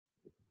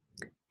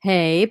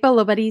Hey,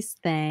 Bolo buddies.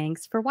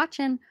 Thanks for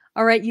watching.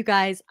 All right, you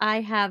guys, I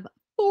have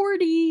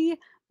 40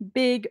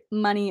 big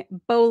money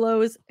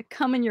bolos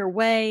coming your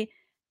way.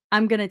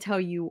 I'm going to tell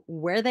you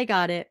where they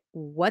got it,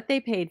 what they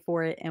paid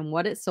for it, and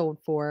what it sold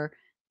for.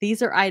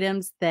 These are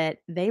items that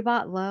they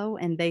bought low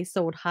and they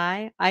sold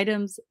high,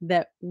 items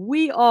that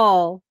we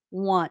all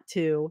want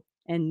to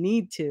and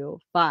need to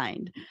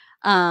find.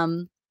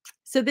 Um,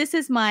 so, this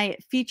is my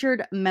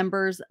featured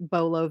members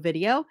bolo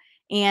video.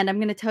 And I'm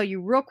going to tell you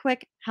real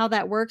quick how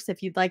that works.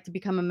 If you'd like to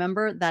become a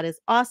member, that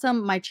is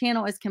awesome. My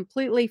channel is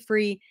completely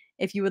free.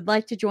 If you would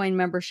like to join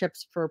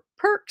memberships for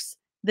perks,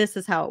 this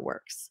is how it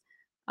works.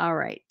 All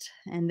right.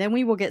 And then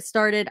we will get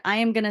started. I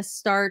am going to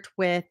start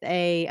with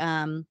a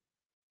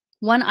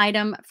one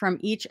item from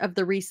each of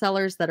the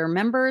resellers that are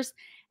members.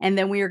 And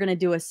then we are going to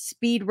do a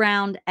speed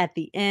round at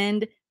the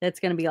end. That's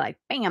going to be like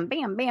bam,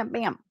 bam, bam,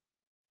 bam,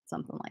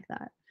 something like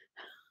that.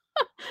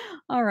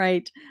 All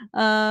right.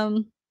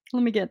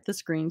 Let me get the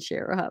screen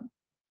share up.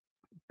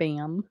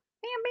 Bam.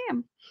 Bam,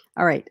 bam.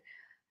 All right.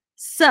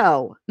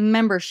 So,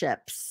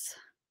 memberships.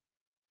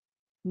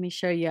 Let me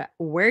show you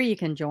where you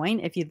can join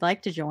if you'd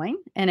like to join.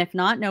 And if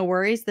not, no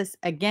worries. This,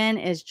 again,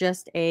 is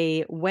just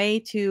a way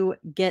to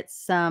get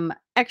some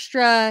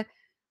extra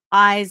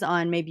eyes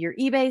on maybe your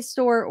eBay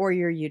store or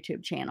your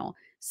YouTube channel.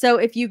 So,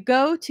 if you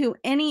go to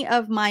any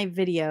of my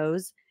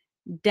videos,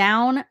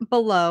 down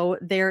below,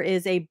 there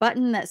is a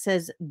button that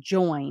says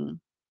join.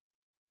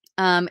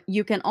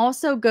 You can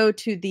also go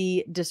to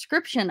the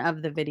description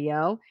of the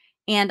video,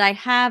 and I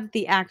have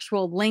the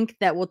actual link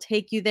that will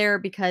take you there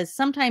because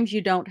sometimes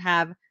you don't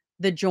have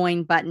the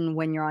join button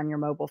when you're on your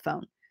mobile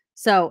phone.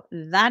 So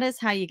that is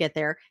how you get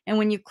there. And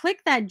when you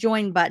click that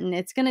join button,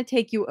 it's going to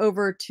take you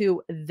over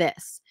to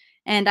this.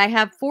 And I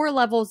have 4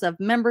 levels of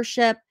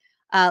membership.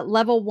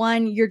 Level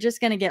 1, you're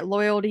just going to get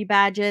loyalty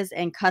badges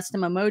and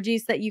custom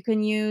emojis that you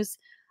can use.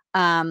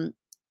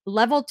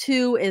 Level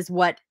 2 is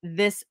what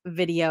this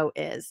video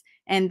is.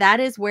 And that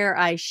is where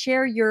I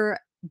share your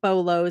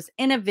bolos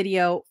in a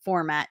video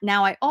format.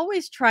 Now, I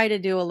always try to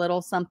do a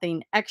little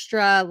something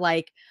extra,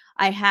 like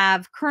I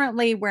have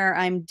currently where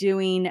I'm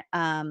doing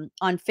on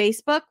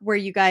Facebook, where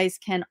you guys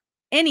can,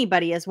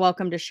 anybody is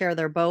welcome to share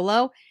their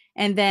bolo.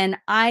 And then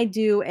I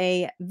do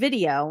a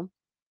video.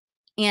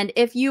 And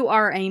if you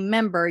are a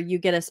member, you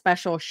get a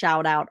special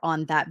shout out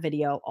on that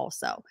video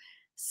also.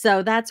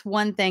 So that's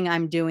one thing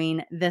I'm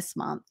doing this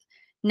month.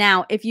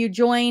 Now, if you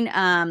join,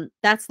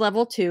 that's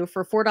level 2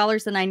 for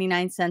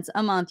 $4.99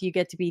 a month. You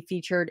get to be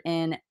featured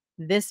in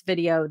this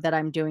video that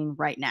I'm doing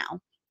right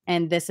now.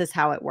 And this is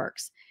how it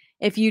works.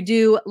 If you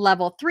do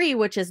level 3,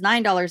 which is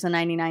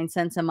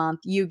 $9.99 a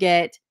month, you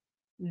get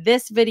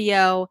this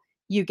video,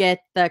 you get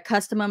the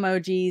custom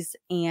emojis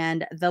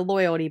and the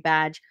loyalty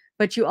badge,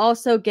 but you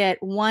also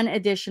get one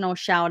additional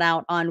shout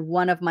out on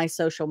one of my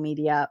social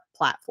media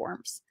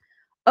platforms.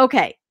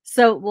 Okay,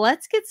 so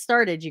let's get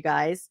started, you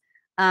guys.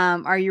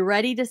 Are you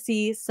ready to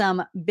see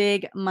some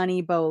big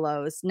money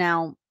bolos?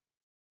 Now,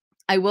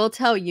 I will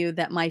tell you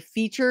that my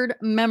featured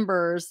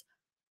members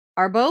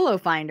are bolo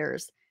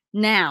finders.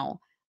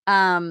 Now,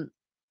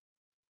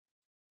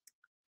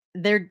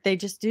 they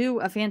just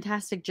do a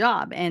fantastic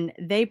job, and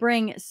they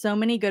bring so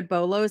many good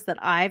bolos that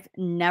I've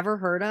never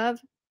heard of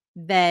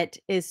that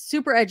is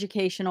super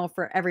educational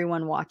for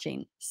everyone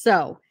watching.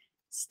 So,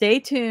 stay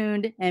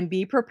tuned and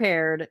be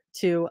prepared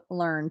to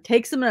learn.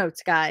 Take some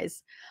notes,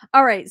 guys.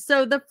 All right,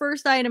 so the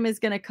first item is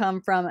going to come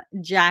from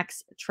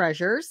Jack's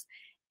Treasures,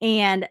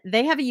 and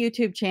they have a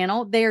YouTube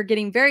channel. They are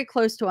getting very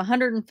close to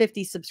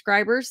 150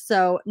 subscribers.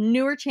 So,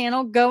 newer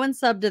channel, go and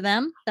sub to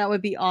them. That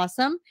would be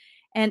awesome.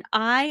 And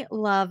I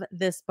love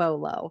this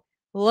bolo.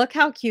 Look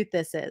how cute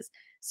this is.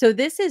 So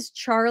this is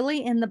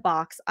Charlie in the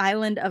Box,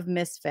 Island of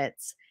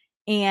Misfits.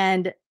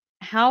 And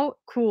how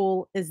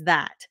cool is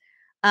that?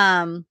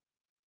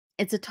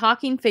 It's a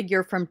talking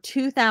figure from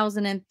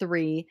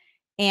 2003.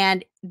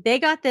 And they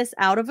got this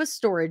out of a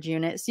storage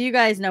unit. So you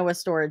guys know what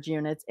storage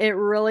units. It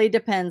really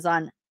depends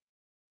on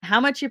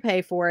how much you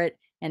pay for it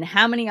and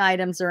how many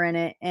items are in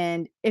it,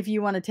 and if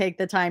you want to take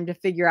the time to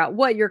figure out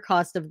what your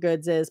cost of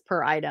goods is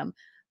per item.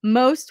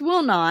 Most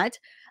will not.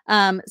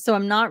 So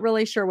I'm not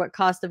really sure what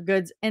cost of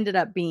goods ended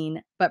up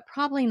being, but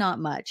probably not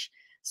much.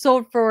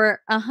 Sold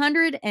for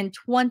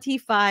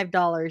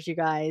 $125, you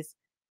guys.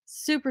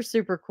 Super,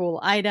 super cool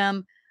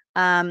item.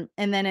 And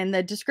then in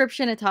the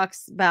description, it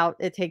talks about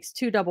it takes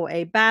 2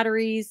 AA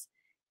batteries.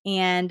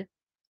 And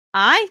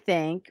I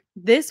think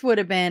this would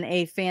have been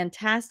a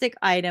fantastic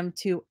item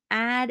to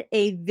add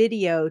a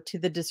video to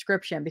the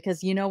description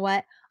because you know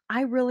what?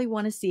 I really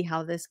want to see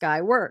how this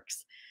guy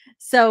works.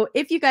 So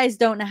if you guys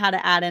don't know how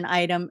to add an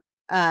item,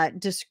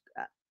 just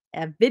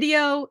a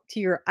video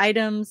to your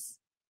items.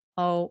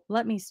 Oh,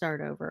 let me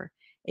start over.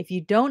 If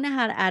you don't know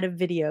how to add a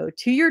video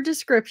to your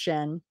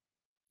description,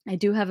 I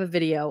do have a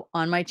video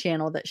on my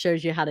channel that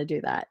shows you how to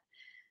do that.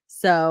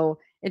 So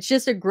it's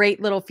just a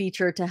great little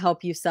feature to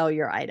help you sell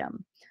your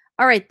item.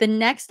 All right, the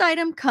next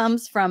item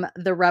comes from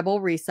the Rebel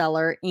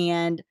reseller,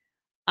 and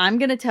I'm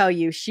going to tell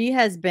you, she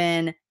has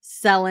been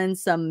selling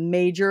some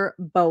major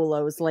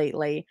bolos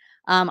lately.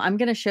 I'm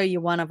going to show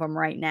you one of them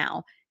right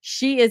now.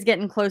 She is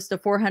getting close to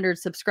 400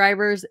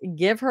 subscribers.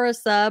 Give her a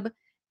sub.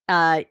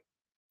 Uh,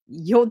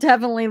 you'll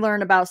definitely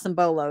learn about some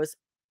bolos,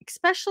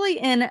 especially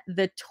in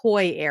the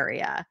toy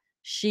area.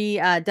 She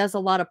does a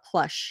lot of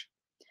plush.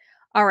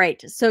 All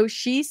right. So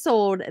she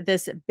sold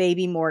this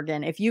baby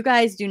Morgan. If you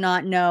guys do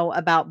not know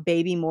about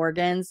baby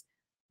Morgans,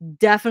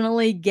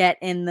 definitely get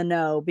in the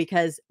know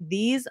because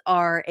these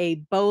are a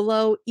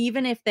bolo,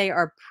 even if they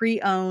are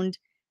pre owned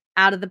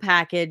out of the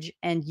package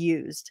and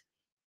used.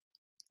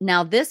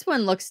 Now, this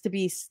one looks to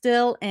be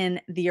still in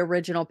the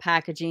original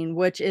packaging,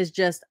 which is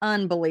just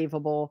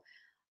unbelievable.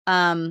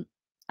 Um,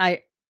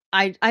 I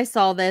I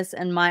saw this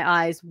and my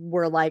eyes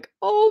were like,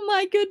 "Oh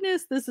my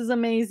goodness, this is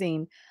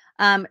amazing."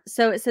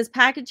 So it says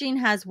packaging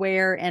has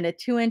wear and a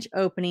 2-inch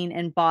opening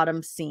in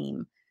bottom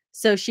seam.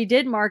 So she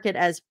did mark it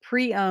as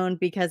pre-owned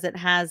because it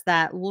has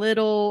that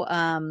little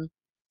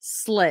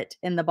slit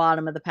in the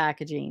bottom of the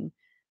packaging.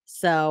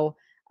 So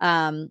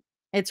um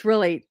it's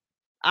really,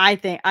 I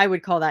think I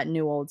would call that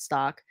new old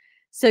stock.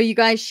 So you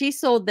guys, she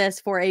sold this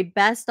for a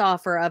best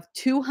offer of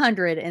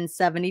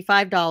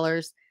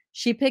 $275.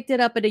 She picked it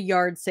up at a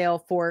yard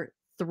sale for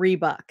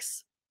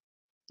 $3.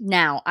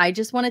 Now, I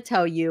just want to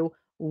tell you,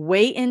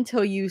 wait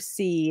until you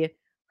see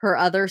her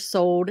other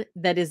sold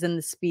that is in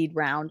the speed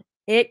round.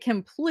 It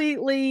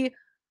completely,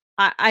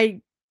 I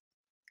I,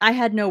 I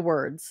had no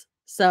words.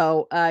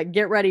 So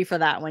get ready for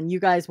that one.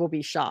 You guys will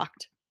be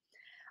shocked.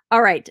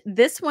 All right,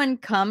 this one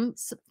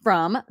comes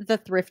from the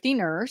Thrifty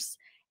Nurse,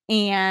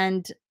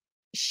 and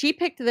she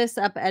picked this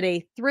up at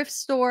a thrift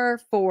store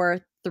for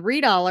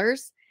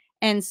 $3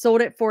 and sold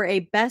it for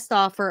a best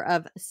offer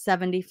of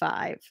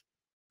 75.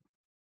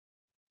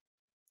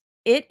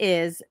 It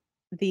is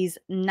these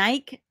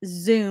Nike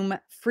Zoom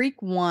Freak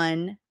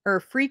 1 or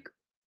Freak,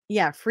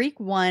 yeah,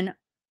 Freak 1,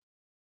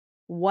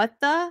 what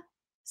the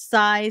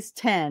size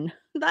 10.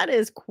 That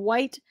is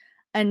quite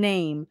a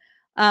name.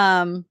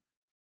 Um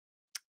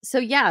So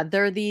yeah,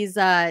 they're these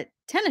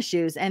tennis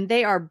shoes and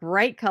they are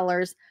bright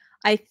colors.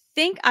 I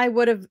think I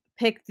would have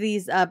picked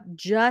these up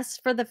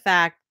just for the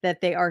fact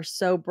that they are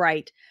so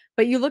bright.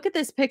 But you look at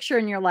this picture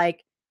and you're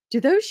like, do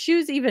those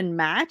shoes even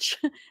match?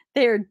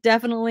 They are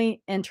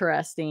definitely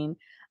interesting.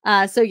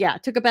 So yeah,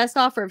 took a best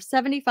offer of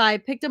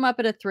 75, picked them up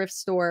at a thrift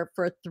store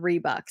for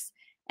 $3.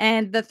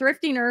 And the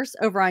Thrifty Nurse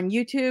over on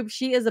YouTube,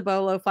 she is a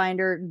bolo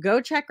finder.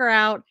 Go check her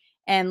out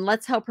and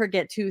let's help her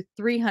get to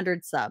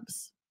 300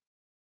 subs.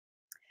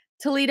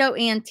 Toledo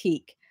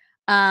Antique.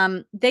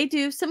 They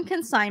do some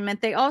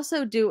consignment. They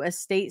also do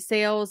estate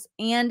sales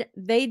and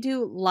they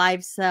do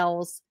live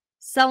sales,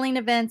 selling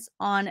events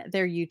on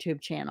their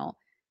YouTube channel.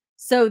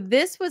 So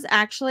this was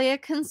actually a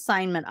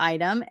consignment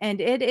item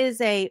and it is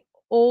a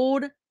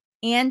old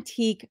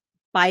antique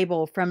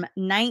Bible from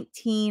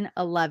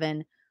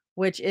 1911,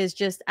 which is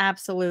just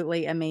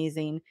absolutely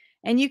amazing.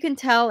 And you can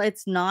tell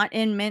it's not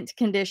in mint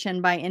condition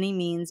by any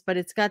means, but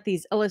it's got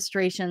these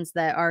illustrations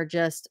that are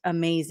just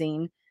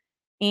amazing.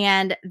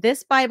 And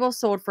this Bible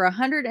sold for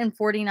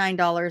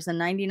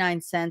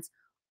 $149.99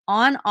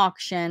 on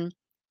auction.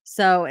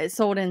 So it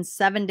sold in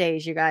 7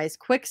 days, you guys.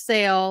 Quick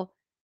sale,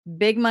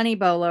 big money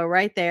bolo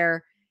right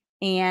there.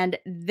 And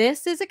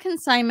this is a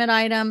consignment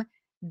item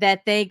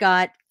that they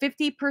got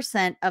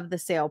 50% of the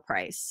sale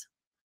price.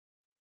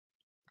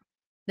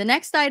 The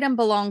next item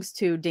belongs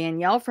to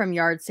Danielle from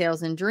Yard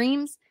Sales and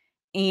Dreams,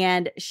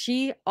 and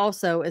she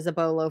also is a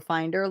bolo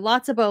finder.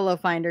 Lots of bolo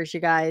finders, you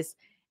guys.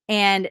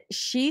 And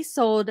she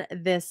sold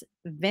this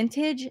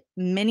vintage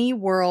mini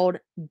world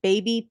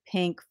baby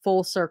pink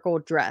full circle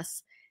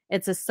dress.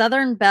 It's a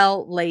Southern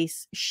Belle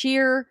lace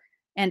sheer.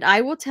 And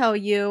I will tell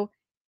you,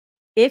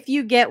 if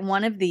you get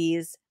one of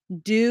these,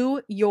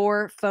 do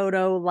your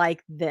photo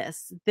like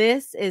this.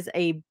 This is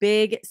a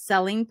big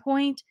selling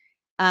point.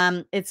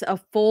 It's a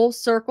full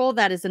circle.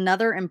 That is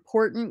another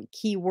important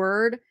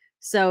keyword.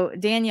 So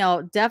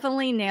Danielle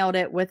definitely nailed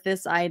it with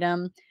this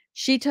item.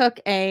 She took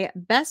a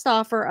best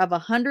offer of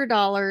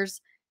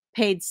 $100,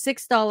 paid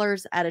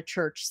 $6 at a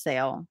church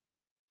sale.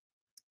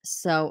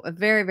 So a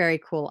very, very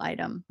cool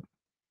item.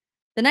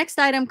 The next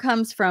item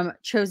comes from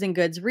Chosen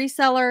Goods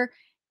Reseller,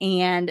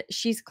 and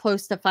she's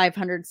close to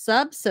 500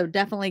 subs, so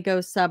definitely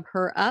go sub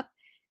her up.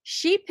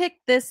 She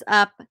picked this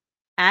up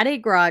at a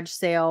garage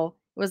sale.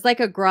 It was like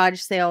a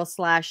garage sale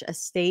slash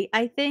estate,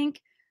 I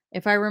think,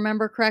 if I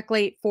remember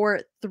correctly,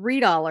 for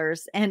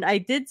 $3. And I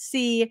did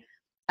see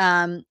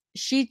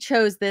she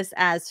chose this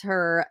as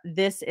her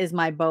 "This is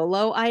my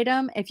bolo"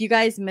 item. If you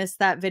guys missed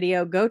that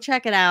video, go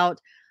check it out.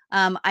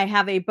 I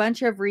have a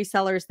bunch of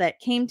resellers that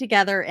came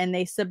together and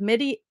they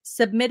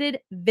submitted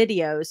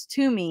videos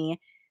to me.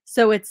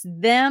 So it's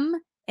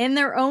them in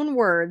their own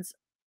words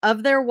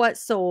of their what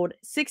sold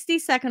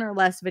 60-second or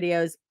less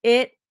videos.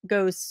 It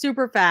goes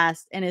super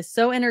fast and is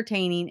so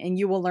entertaining and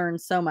you will learn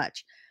so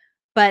much.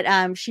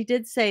 But she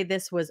did say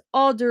this was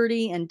all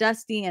dirty and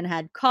dusty and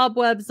had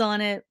cobwebs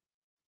on it.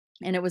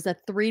 And it was a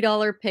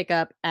 $3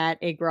 pickup at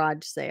a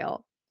garage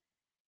sale.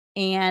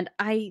 And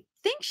I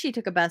think she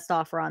took a best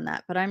offer on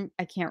that, but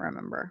I can't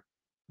remember.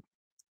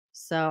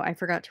 So I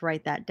forgot to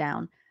write that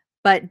down.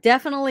 but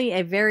definitely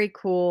a very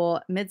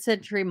cool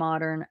mid-century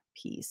modern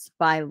piece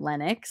by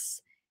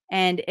Lennox,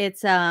 and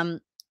it's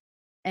an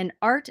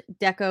art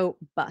deco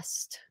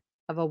bust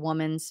of a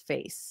woman's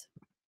face.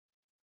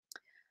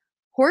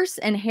 Horse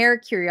and Hair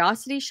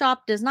Curiosity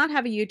Shop does not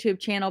have a YouTube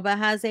channel, but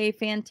has a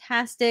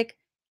fantastic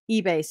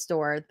eBay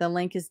store. The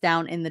link is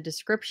down in the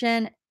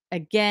description.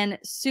 Again,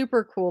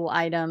 super cool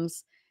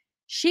items.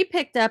 She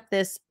picked up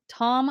this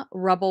Tom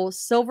Rubble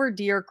Silver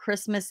Deer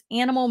Christmas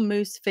Animal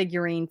Moose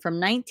figurine from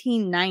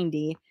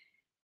 1990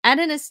 at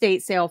an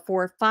estate sale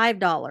for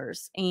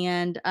 $5.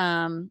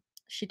 And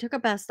she took a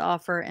best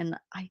offer, and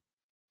I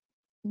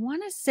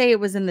want to say it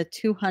was in the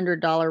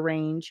 $200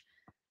 range.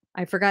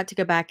 I forgot to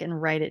go back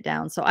and write it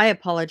down, so I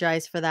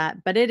apologize for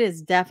that, but it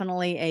is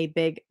definitely a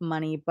big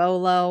money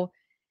bolo.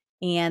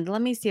 And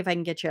let me see if I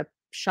can get you a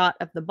shot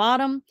of the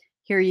bottom.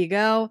 Here you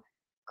go.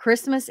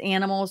 Christmas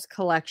Animals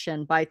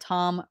Collection by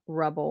Tom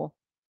Rubble.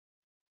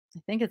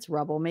 I think it's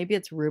Rubble. Maybe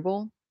it's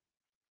Ruble.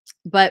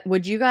 But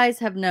would you guys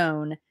have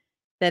known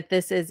that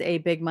this is a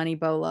big money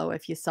bolo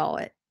if you saw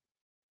it?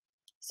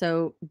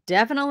 So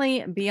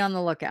definitely be on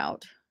the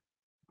lookout.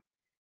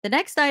 The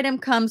next item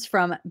comes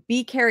from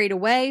Be Carried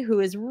Away,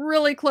 who is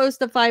really close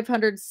to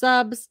 500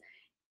 subs.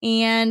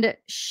 And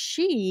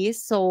she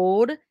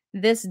sold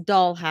this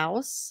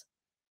dollhouse.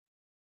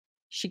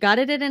 She got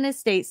it at an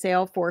estate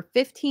sale for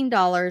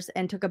 $15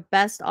 and took a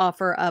best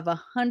offer of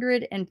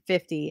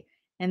 $150.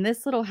 And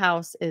this little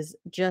house is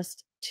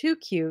just too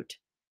cute.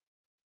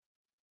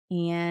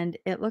 And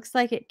it looks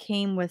like it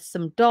came with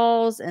some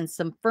dolls and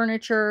some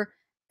furniture,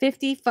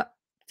 50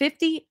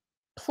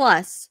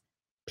 plus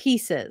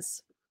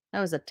pieces. That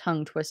was a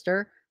tongue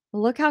twister.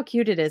 Look how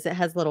cute it is. It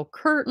has little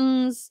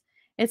curtains.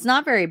 It's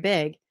not very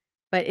big,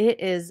 but it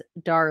is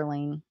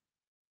darling.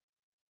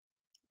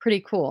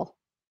 Pretty cool.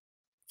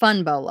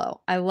 Fun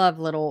bolo. I love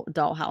little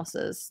doll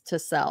houses to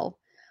sell.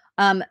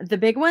 The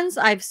big ones,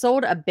 I've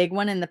sold a big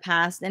one in the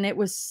past and it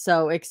was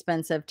so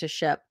expensive to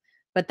ship,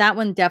 but that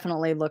one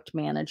definitely looked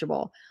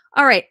manageable.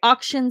 All right,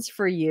 auctions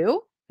for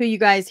you, who you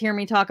guys hear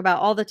me talk about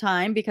all the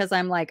time because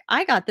I'm like,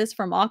 I got this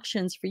from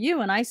auctions for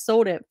you and I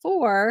sold it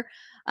for.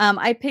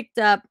 I picked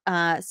up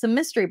some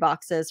mystery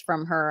boxes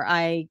from her.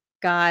 I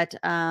got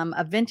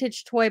a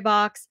vintage toy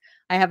box.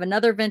 I have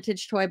another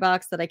vintage toy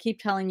box that I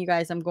keep telling you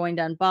guys I'm going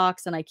to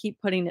unbox and I keep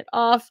putting it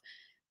off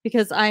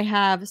because I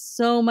have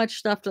so much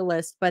stuff to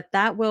list, but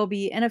that will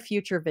be in a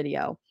future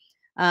video.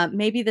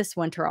 Maybe this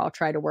winter I'll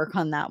try to work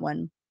on that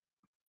one.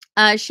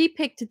 She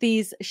picked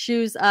these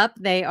shoes up.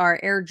 They are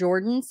Air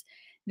Jordans.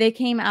 They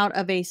came out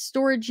of a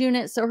storage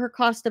unit, so her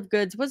cost of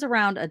goods was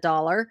around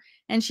 $1,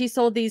 and she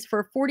sold these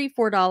for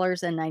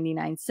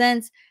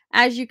 $44.99.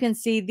 As you can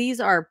see,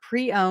 these are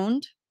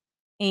pre-owned,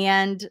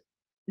 and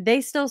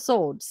they still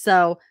sold.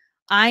 So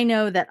I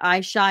know that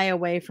I shy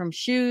away from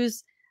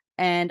shoes,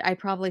 and I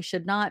probably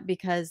should not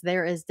because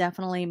there is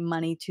definitely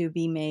money to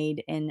be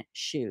made in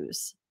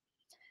shoes.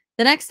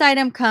 The next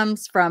item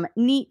comes from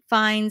Neat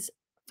Finds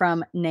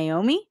from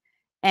Naomi.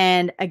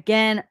 And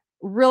again,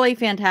 really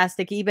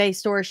fantastic eBay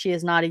store. She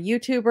is not a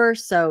YouTuber,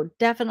 so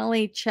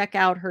definitely check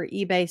out her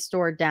eBay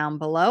store down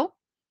below.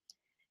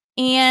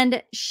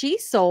 And she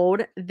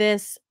sold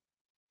this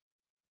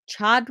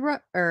Chado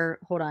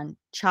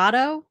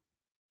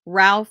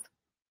Ralph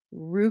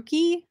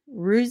Rookie.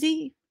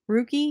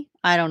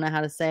 I don't know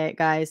how to say it,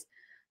 guys.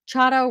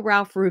 Chado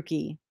Ralph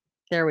Rookie.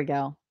 There we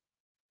go.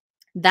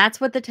 That's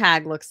what the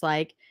tag looks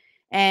like.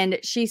 And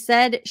she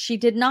said she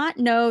did not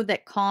know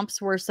that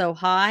comps were so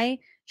high.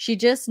 She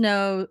just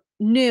knew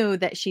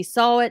that she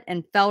saw it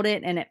and felt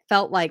it and it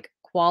felt like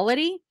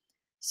quality.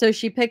 So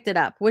she picked it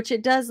up, which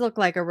it does look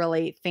like a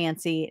really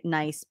fancy,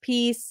 nice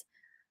piece.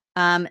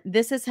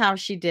 This is how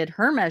she did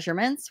her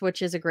measurements,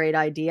 which is a great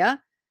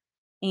idea.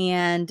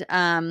 And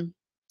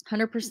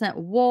 100%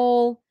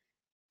 wool,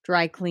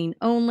 dry clean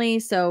only.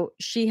 So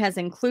she has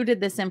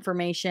included this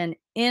information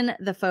in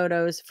the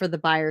photos for the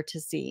buyer to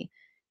see.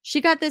 She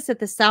got this at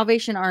the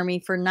Salvation Army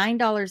for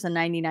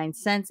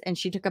 $9.99, and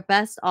she took a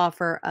best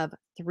offer of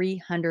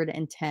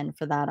 $310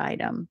 for that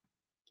item.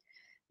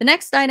 The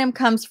next item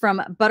comes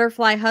from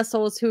Butterfly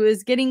Hustles, who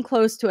is getting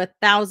close to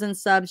 1,000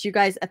 subs. You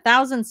guys,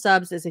 1,000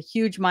 subs is a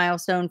huge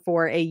milestone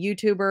for a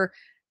YouTuber.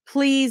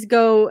 Please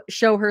go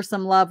show her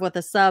some love with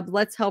a sub.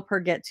 Let's help her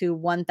get to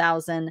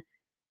 1,000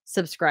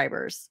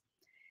 subscribers.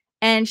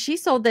 And she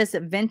sold this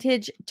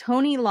vintage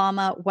Tony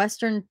Lama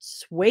Western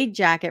suede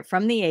jacket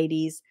from the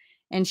 80s.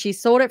 And she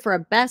sold it for a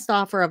best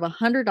offer of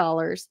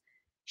 $100.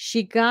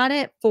 She got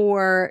it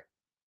for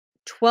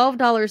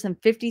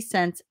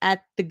 $12.50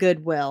 at the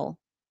Goodwill.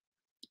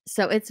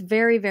 So it's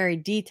very, very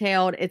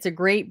detailed. It's a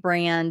great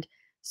brand,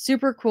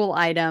 super cool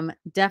item.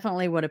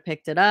 Definitely would have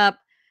picked it up.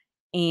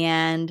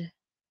 And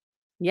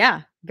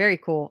yeah, very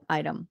cool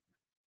item.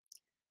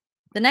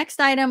 The next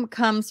item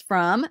comes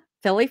from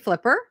Philly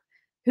Flipper,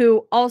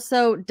 who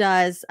also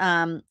does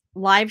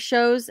live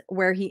shows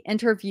where he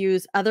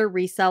interviews other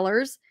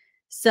resellers.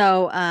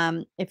 So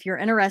if you're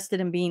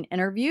interested in being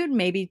interviewed,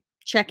 maybe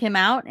check him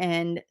out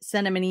and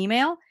send him an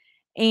email.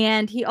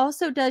 And he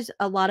also does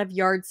a lot of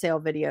yard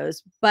sale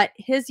videos, but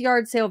his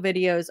yard sale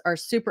videos are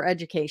super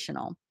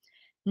educational.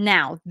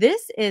 Now,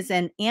 this is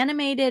an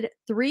animated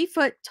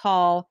 3-foot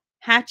tall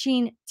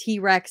hatching T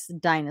Rex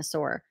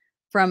dinosaur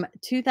from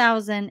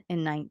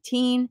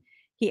 2019.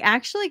 He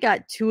actually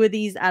got two of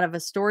these out of a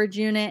storage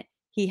unit.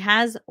 He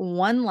has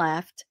one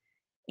left.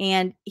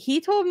 And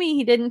he told me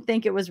he didn't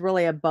think it was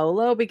really a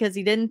bolo because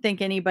he didn't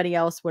think anybody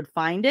else would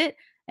find it.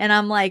 And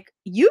I'm like,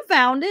 you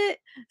found it.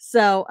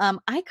 So I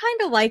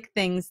kind of like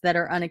things that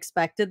are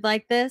unexpected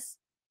like this.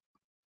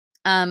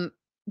 Um,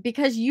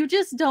 because you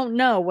just don't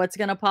know what's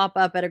going to pop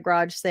up at a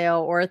garage sale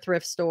or a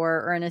thrift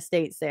store or an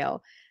estate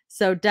sale.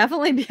 So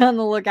definitely be on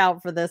the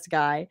lookout for this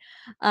guy.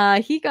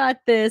 He got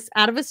this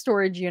out of a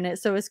storage unit.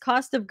 So his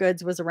cost of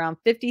goods was around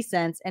 50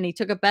 cents and he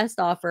took a best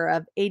offer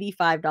of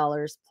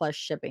 $85 plus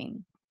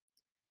shipping.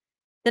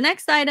 The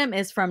next item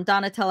is from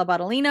Donatella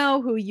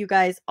Bottolino, who you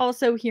guys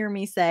also hear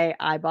me say,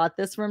 I bought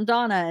this from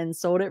Donna and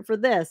sold it for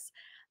this.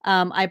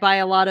 I buy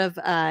a lot of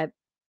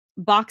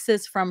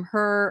boxes from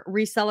her,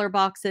 reseller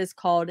boxes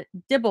called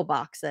dibble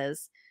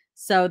boxes.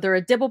 So they're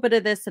a dibble bit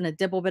of this and a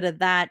dibble bit of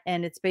that,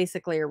 and it's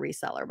basically a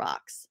reseller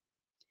box.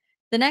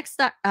 The next,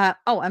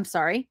 I'm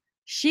sorry.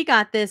 She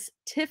got this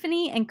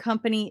Tiffany and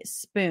Company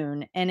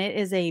spoon, and it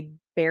is a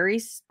berry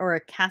or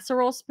a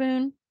casserole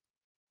spoon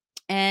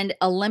and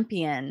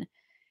Olympian,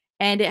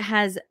 and it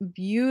has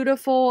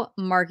beautiful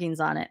markings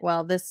on it.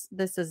 Well, this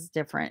is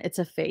different. It's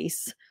a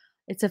face.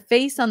 It's a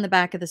face on the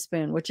back of the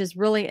spoon, which is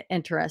really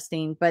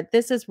interesting, but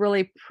this is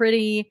really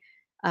pretty.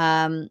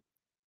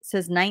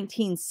 Says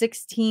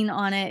 1916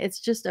 on it. It's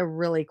just a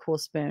really cool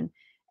spoon.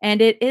 And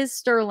it is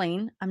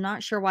sterling. I'm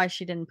not sure why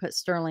she didn't put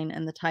sterling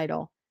in the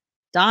title.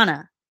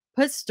 Donna,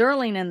 put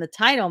sterling in the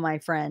title, my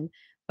friend.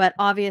 But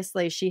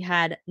obviously she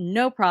had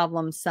no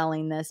problem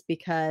selling this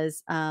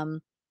because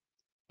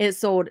it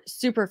sold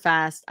super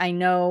fast. I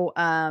know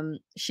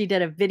she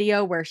did a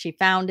video where she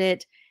found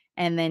it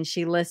and then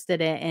she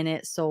listed it and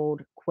it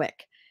sold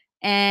quick.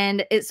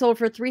 And it sold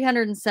for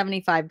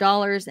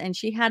 $375 and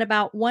she had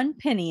about 1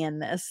 penny in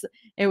this.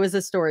 It was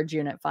a storage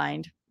unit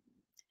find.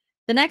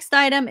 The next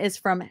item is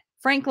from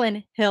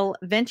Franklin Hill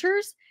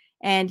Ventures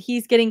and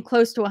he's getting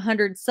close to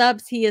 100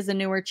 subs. He is a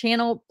newer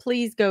channel.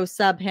 Please go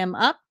sub him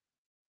up.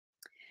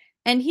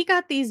 And he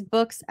got these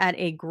books at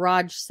a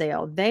garage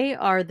sale. They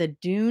are the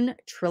Dune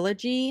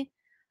trilogy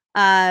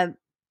uh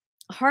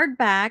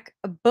hardback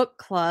book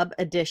club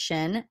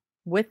edition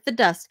with the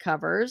dust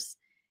covers.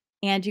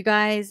 And you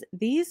guys,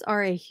 these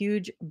are a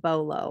huge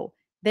bolo.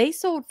 They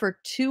sold for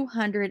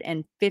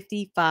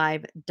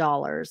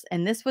 $255.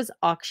 And this was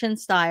auction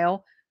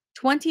style,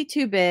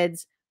 22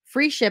 bids,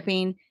 free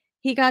shipping.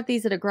 He got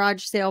these at a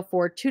garage sale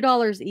for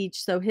 $2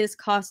 each. So his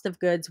cost of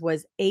goods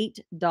was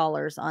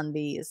 $8 on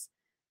these.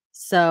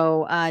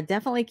 So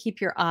definitely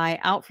keep your eye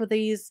out for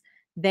these.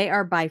 They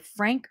are by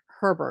Frank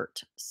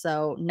Herbert.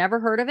 So never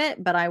heard of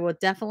it, but I will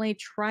definitely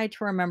try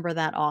to remember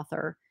that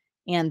author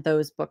and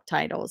those book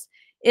titles.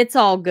 It's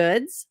all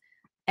goods.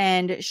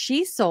 And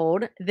she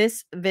sold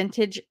this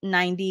vintage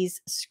 90s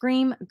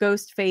Scream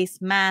Ghost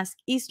Face mask,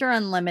 Easter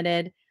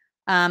Unlimited.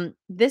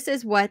 This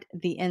is what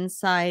the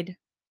inside,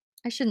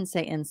 I shouldn't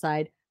say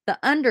inside, the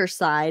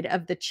underside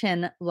of the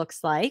chin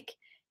looks like.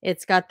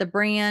 It's got the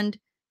brand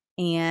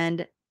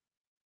and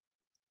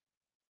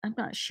I'm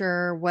not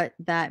sure what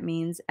that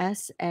means.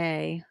 SA.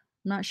 I'm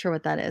not sure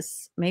what that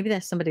is. Maybe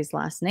that's somebody's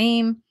last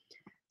name.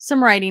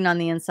 Some writing on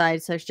the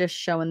inside, so it's just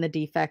showing the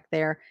defect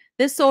there.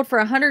 This sold for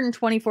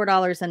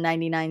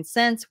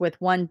 $124.99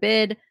 with one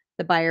bid.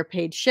 The buyer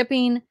paid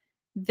shipping.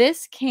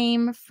 This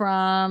came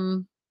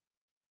from,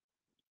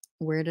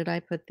 where did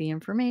I put the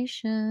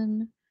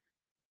information?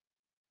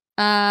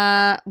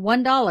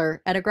 $1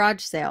 at a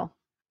garage sale.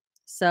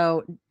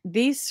 So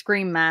these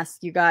Scream masks,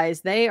 you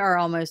guys, they are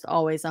almost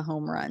always a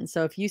home run.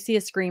 So if you see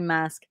a Scream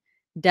mask,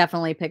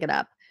 definitely pick it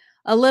up.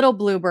 A little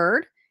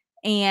bluebird,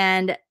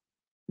 and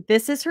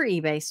this is her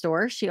eBay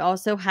store. She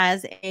also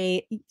has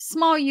a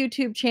small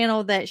YouTube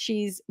channel that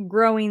she's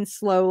growing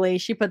slowly.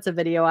 She puts a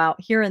video out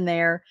here and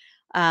there.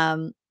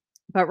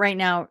 But right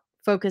now,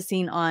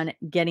 focusing on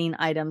getting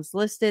items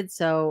listed.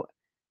 So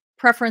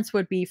preference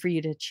would be for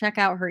you to check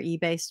out her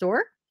eBay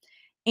store.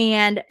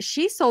 And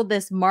she sold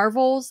this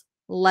Marvel's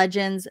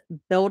Legends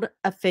Build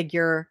a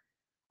Figure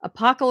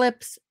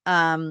Apocalypse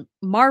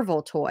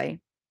Marvel toy.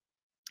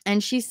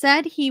 And she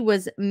said he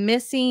was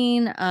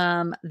missing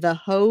the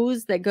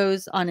hose that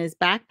goes on his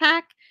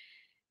backpack.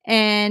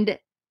 And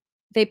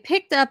they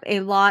picked up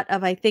a lot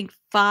of, I think,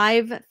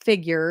 5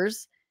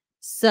 figures.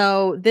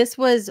 So this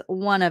was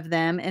one of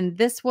them. And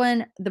this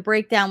one, the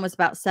breakdown was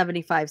about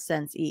 75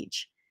 cents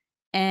each.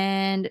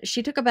 And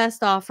she took a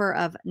best offer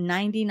of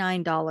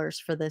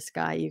 $99 for this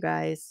guy, you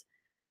guys.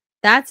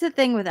 That's the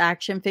thing with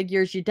action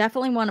figures. You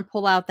definitely want to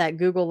pull out that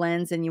Google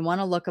Lens and you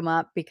want to look them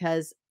up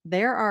because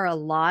there are a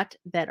lot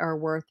that are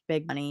worth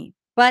big money,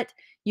 but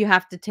you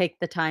have to take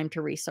the time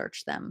to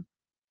research them.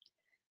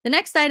 The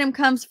next item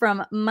comes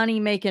from Money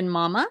Making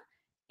Mama,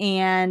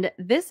 and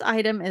this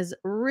item is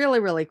really,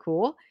 really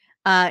cool.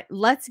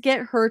 Let's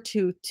get her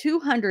to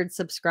 200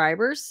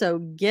 subscribers. So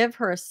give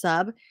her a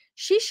sub.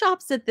 She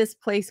shops at this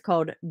place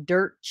called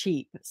Dirt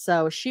Cheap.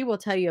 So she will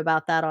tell you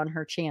about that on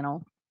her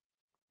channel.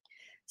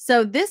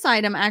 So this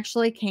item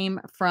actually came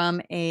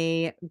from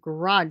a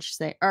garage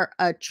sale or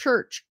a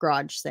church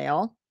garage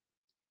sale.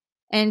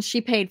 And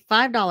she paid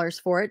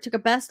 $5 for it, took a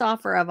best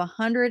offer of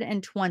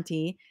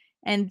 120.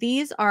 And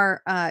these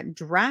are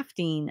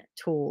drafting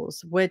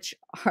tools, which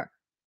are,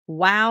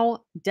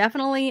 wow,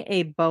 definitely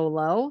a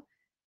bolo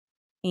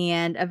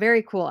and a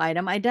very cool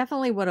item. I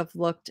definitely would have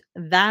looked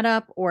that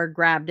up or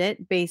grabbed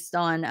it based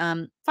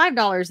on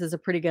 $5 is a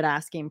pretty good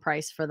asking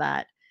price for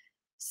that.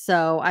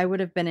 So I would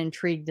have been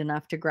intrigued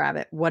enough to grab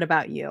it. What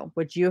about you?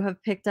 Would you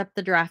have picked up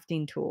the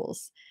drafting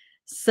tools?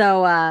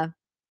 So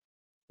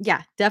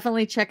yeah,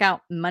 definitely check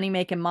out Money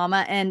Making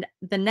Mama. And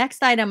the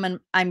next item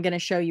I'm going to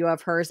show you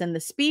of hers in the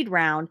speed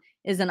round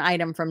is an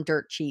item from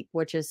Dirt Cheap,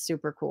 which is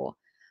super cool.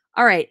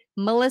 All right,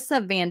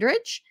 Melissa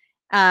Vandridge,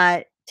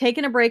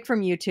 taking a break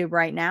from YouTube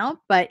right now,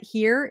 but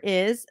here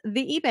is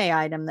the eBay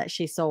item that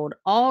she sold.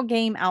 All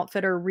Game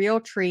Outfitter Real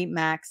Tree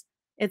Max.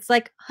 It's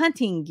like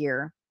hunting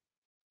gear.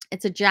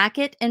 It's a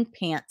jacket and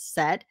pants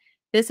set.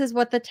 This is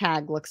what the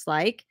tag looks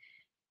like.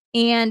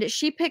 And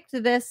she picked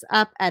this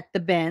up at the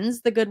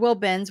bins, the Goodwill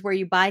bins, where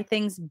you buy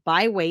things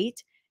by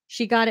weight.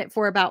 She got it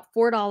for about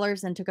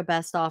 $4 and took a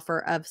best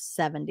offer of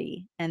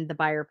 70, and the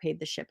buyer paid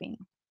the shipping.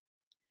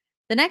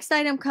 The next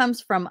item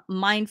comes from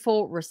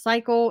Mindful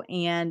Recycle,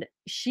 and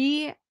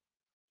she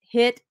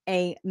hit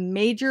a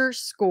major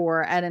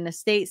score at an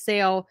estate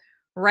sale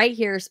right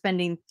here,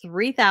 spending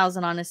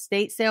 $3,000 on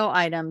estate sale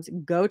items.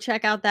 Go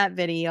check out that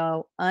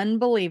video.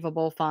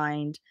 Unbelievable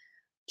find.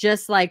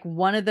 Just like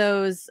one of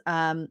those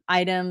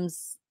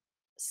items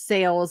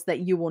sales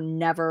that you will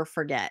never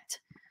forget.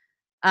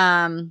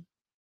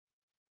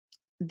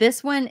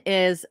 This one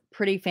is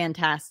pretty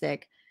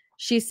fantastic.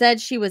 She said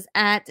she was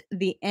at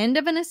the end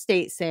of an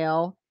estate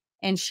sale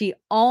and she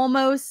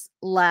almost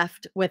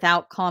left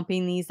without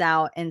comping these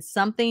out, and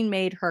something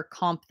made her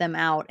comp them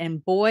out.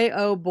 And boy,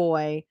 oh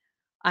boy,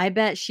 I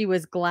bet she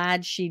was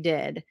glad she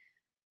did.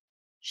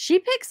 She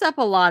picks up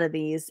a lot of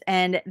these,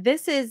 and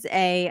this is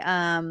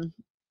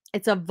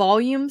it's a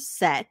volume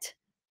set,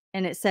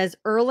 and it says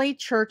Early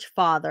Church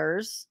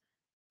Fathers.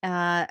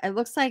 It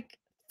looks like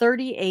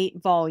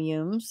 38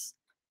 volumes,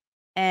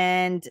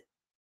 and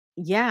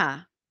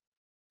yeah,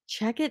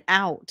 check it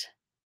out.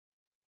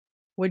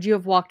 Would you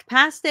have walked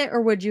past it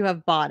or would you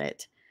have bought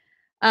it?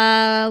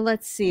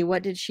 Let's see.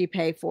 What did she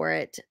pay for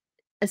it?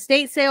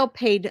 Estate sale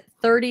paid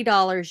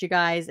 $30, you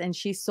guys, and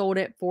she sold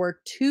it for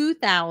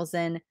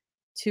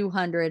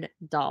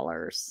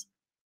 $2,200.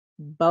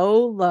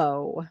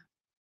 Bolo.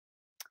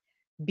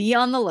 Be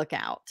on the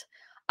lookout.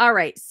 All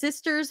right,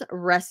 Sisters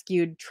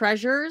Rescued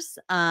Treasures.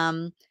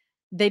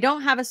 They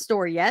don't have a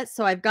store yet,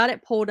 so I've got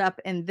it pulled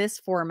up in this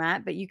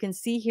format, but you can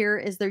see here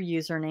is their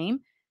username.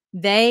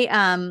 They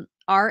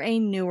are a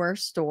newer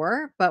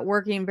store, but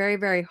working very,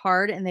 very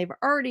hard, and they've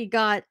already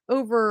got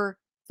over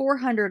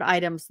 400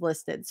 items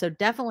listed. So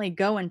definitely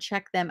go and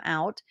check them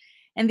out.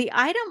 And the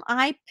item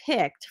I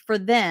picked for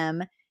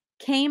them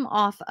came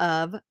off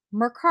of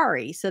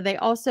Mercari. So they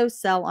also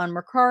sell on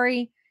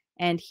Mercari,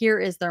 and here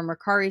is their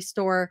Mercari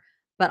store.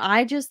 But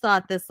I just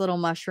thought this little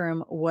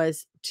mushroom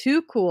was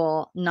too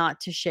cool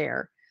not to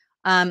share.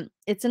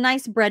 It's a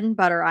nice bread and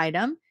butter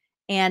item,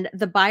 and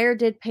the buyer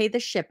did pay the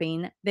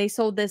shipping. They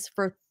sold this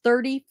for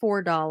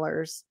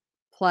 $34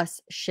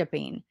 plus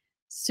shipping.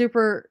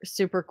 Super,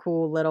 super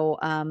cool little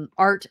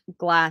art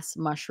glass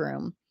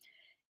mushroom.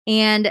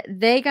 And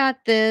they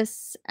got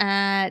this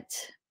at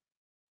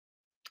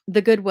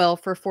the Goodwill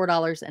for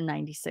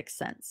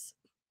 $4.96.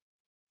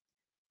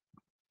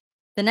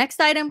 The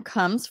next item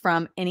comes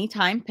from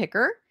Anytime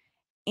Picker,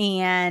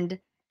 and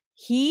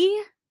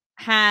he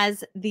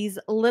has these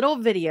little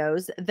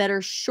videos that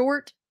are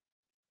short,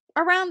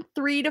 around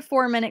 3 to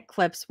 4 minute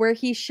clips where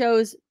he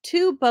shows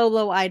 2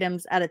 bolo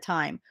items at a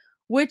time,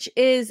 which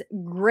is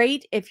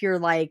great if you're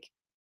like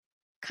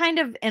kind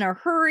of in a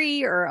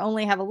hurry or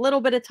only have a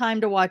little bit of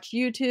time to watch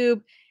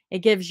YouTube. It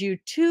gives you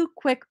 2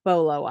 quick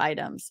bolo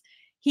items.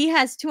 He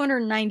has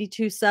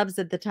 292 subs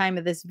at the time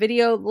of this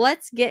video.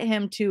 Let's get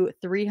him to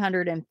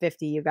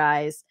 350, you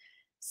guys.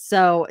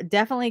 So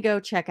definitely go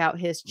check out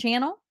his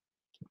channel.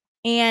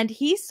 And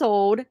he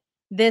sold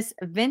this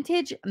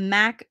vintage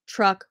Mack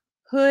truck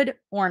hood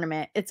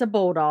ornament. It's a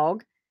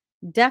bulldog.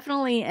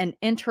 Definitely an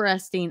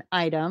interesting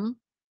item.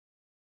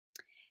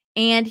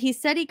 And he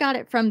said he got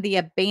it from the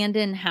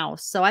abandoned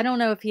house. So I don't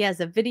know if he has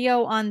a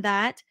video on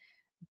that,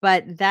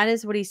 but that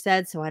is what he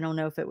said. So I don't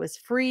know if it was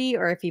free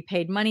or if he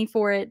paid money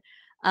for it.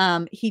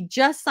 He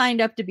just signed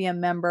up to be a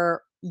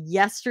member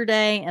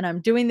yesterday, and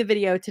I'm doing the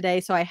video today.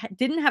 So I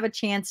didn't have a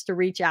chance to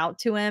reach out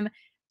to him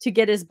to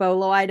get his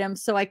bolo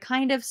items. So I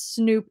kind of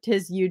snooped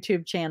his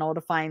YouTube channel to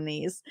find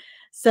these.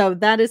 So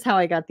that is how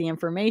I got the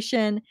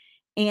information.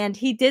 And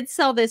he did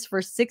sell this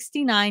for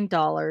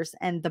 $69,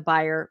 and the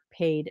buyer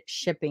paid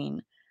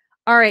shipping.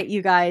 All right,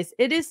 you guys,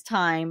 it is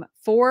time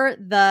for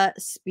the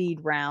speed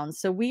round.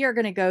 So we are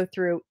going to go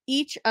through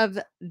each of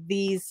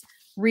these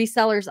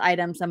resellers'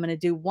 items. I'm going to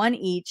do one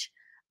each,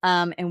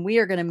 and we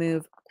are going to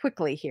move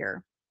quickly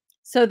here.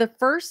 So the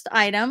first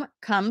item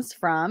comes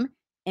from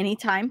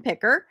Anytime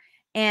Picker,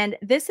 and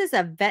this is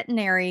a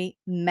veterinary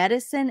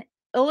medicine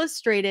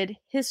illustrated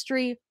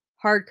history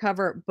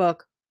hardcover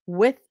book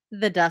with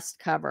the dust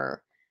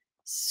cover.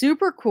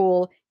 Super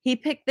cool. He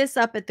picked this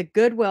up at the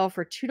Goodwill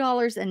for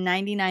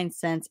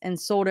 $2.99 and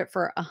sold it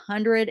for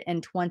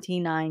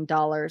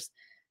 $129.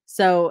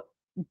 So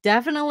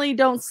definitely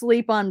don't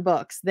sleep on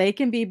books. They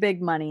can be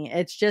big money.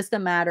 It's just a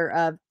matter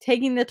of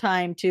taking the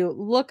time to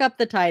look up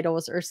the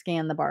titles or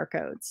scan the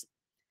barcodes.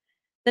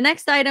 The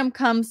next item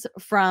comes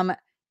from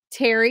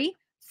Terry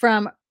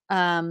from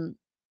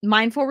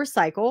Mindful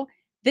Recycle.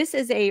 This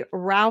is a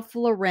Ralph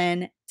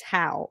Lauren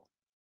towel.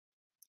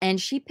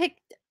 And she picked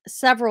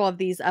several of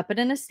these up at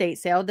an estate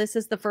sale. This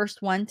is the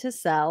first one to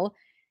sell,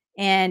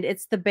 and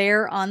it's the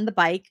bear on the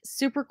bike.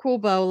 Super cool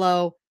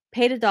bolo.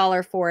 Paid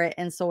 $1 for it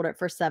and sold it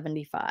for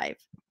 75.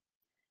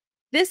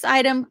 This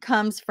item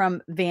comes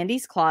from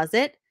Vandy's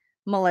Closet,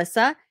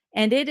 Melissa,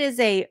 and it is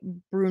a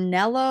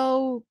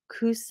Brunello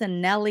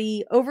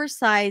Cucinelli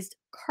oversized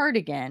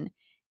cardigan.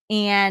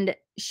 And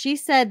she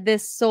said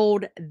this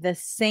sold the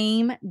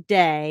same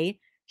day.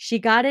 She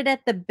got it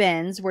at the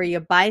bins where you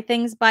buy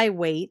things by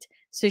weight.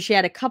 So she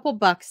had a couple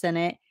bucks in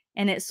it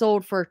and it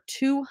sold for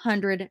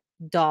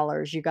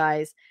 $200, you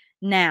guys.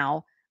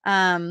 Now,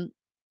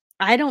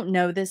 I don't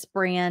know this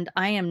brand.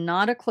 I am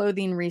not a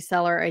clothing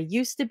reseller. I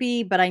used to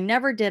be, but I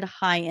never did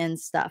high-end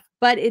stuff.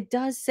 But it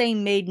does say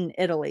made in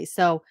Italy.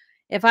 So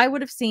if I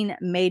would have seen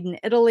made in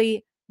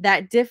Italy,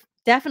 that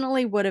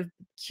definitely would have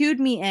cued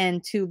me in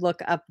to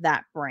look up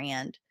that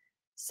brand.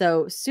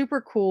 So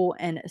super cool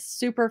and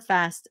super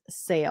fast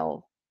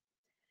sale.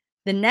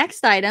 The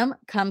next item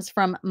comes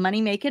from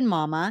Money Making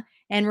Mama.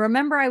 And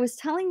remember, I was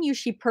telling you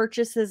she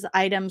purchases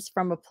items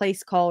from a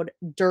place called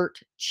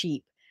Dirt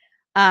Cheap.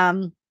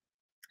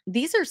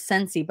 These are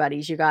Scentsy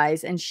Buddies, you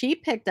guys, and she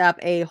picked up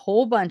a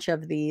whole bunch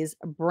of these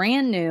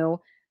brand new,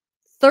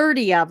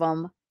 30 of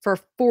them for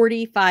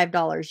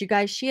 $45. You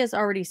guys, she has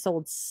already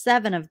sold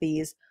 7 of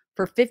these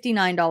for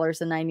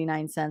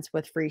 $59.99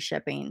 with free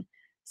shipping.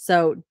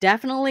 So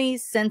definitely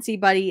Scentsy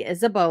Buddy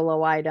is a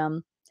Bolo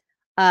item.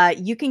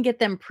 You can get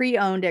them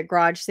pre-owned at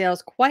garage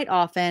sales quite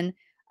often.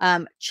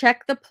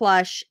 Check the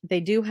plush. They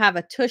do have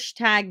a tush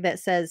tag that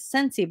says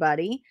Scentsy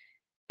Buddy.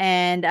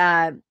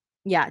 And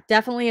yeah,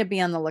 definitely a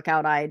be on the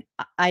lookout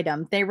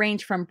item. They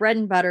range from bread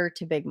and butter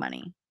to big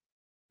money.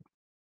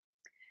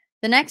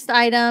 The next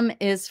item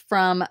is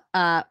from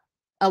A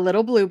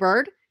Little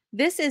Bluebird.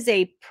 This is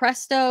a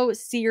Presto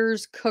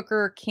Sears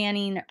cooker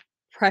canning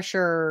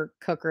pressure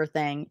cooker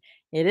thing.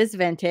 It is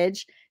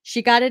vintage.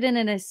 She got it in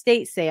an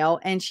estate sale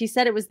and she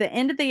said it was the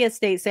end of the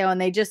estate sale and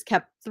they just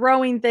kept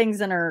throwing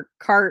things in her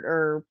cart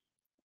or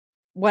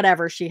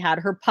whatever she had,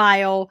 her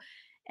pile.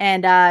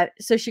 And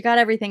so she got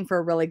everything for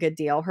a really good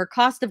deal. Her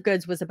cost of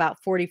goods was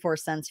about 44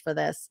 cents for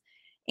this.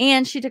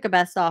 And she took a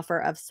best offer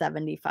of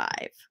 75.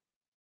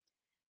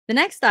 The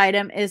next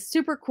item is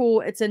super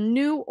cool. It's a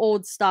new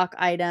old stock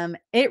item.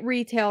 It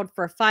retailed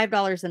for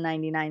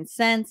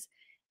 $5.99.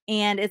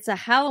 And it's a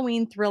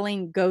Halloween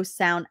thrilling ghost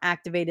sound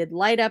activated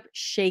light up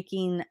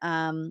shaking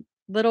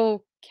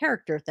little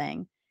character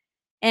thing.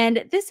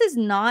 And this is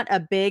not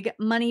a big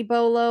money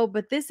bolo,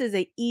 but this is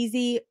a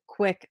easy,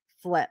 quick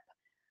flip.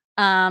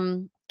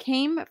 Came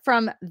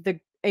from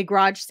a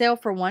garage sale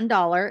for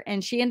 $1,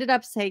 and she ended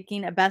up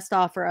taking a best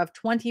offer of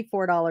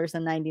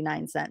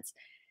 $24.99.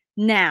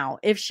 Now,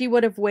 if she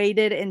would have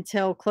waited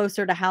until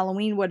closer to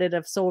Halloween, would it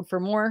have sold for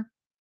more?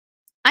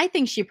 I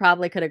think she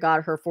probably could have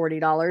got her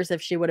 $40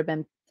 if she would have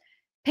been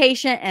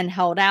patient and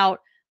held out.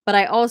 But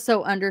I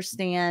also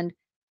understand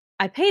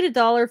I paid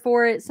 $1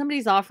 for it.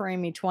 Somebody's offering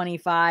me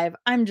 25.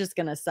 I'm just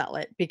going to sell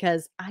it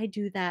because I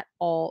do that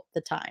all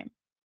the time.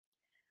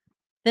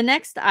 The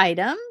next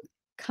item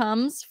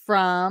comes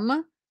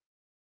from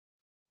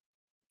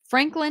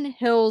Franklin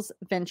Hills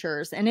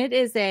Ventures, and it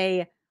is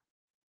a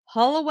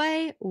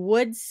Holloway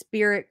wood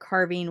spirit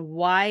carving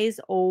wise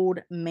old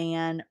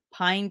man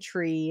pine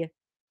tree,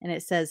 and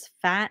it says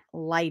fat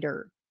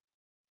lighter.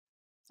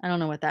 I don't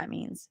know what that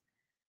means.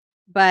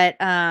 But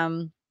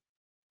I'm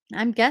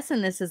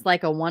guessing this is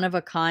like a one of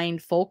a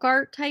kind folk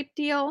art type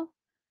deal.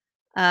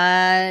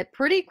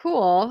 Pretty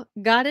cool.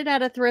 Got it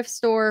at a thrift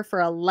store for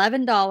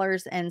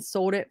 $11 and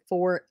sold it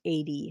for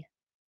 80,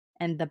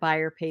 and the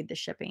buyer paid the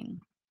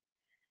shipping.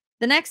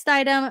 The next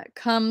item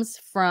comes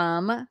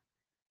from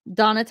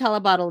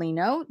Donatella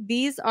Bottolino.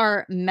 These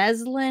are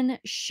Meslin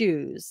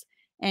shoes,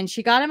 and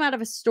she got them out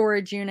of a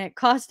storage unit.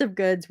 Cost of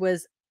goods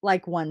was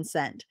like 1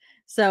 cent.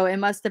 So it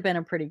must have been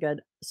a pretty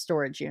good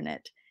storage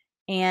unit.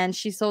 And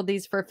she sold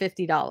these for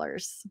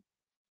 $50.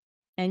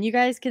 And you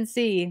guys can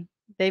see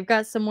they've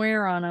got some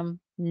wear on them,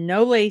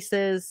 no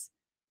laces,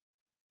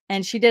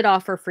 and she did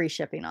offer free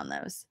shipping on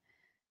those.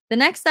 The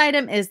next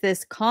item is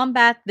this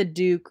Combat the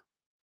Duke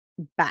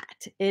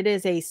bat. It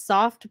is a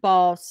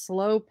softball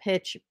slow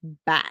pitch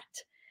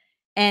bat.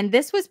 And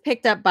this was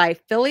picked up by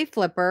Philly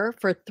Flipper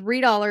for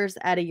 $3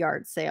 at a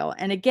yard sale.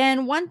 And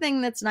again, one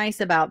thing that's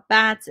nice about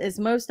bats is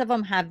most of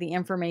them have the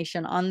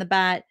information on the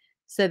bat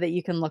so that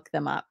you can look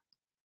them up.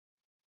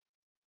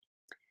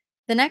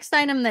 The next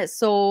item that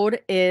sold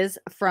is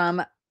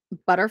from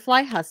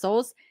Butterfly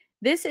Hustles.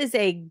 This is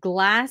a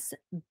glass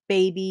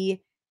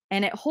baby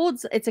and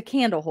it's a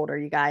candle holder,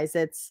 you guys.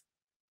 It's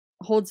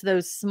holds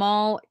those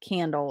small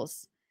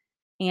candles.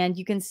 And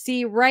you can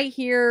see right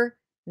here,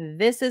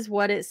 this is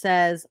what it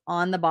says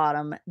on the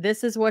bottom.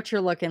 This is what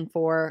you're looking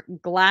for.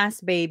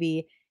 Glass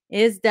Baby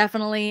is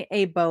definitely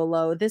a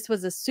Bolo. This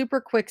was a super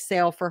quick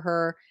sale for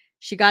her.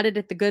 She got it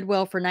at the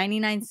Goodwill for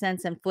 99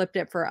 cents and flipped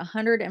it for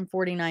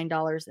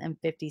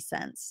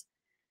 $149.50.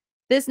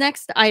 This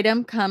next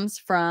item comes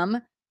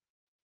from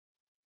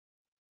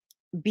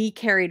Be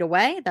Carried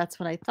Away. That's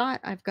what I thought.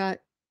 I'm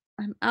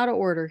out of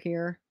order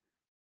here.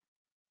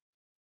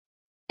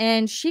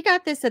 And she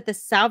got this at the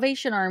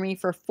Salvation Army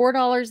for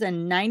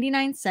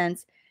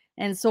 $4.99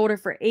 and sold it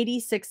for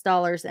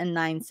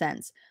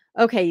 $86.09.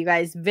 Okay, you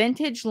guys,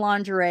 vintage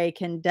lingerie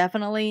can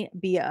definitely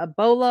be a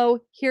bolo.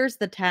 Here's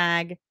the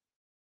tag.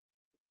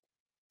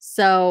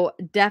 So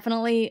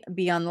definitely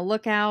be on the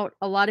lookout.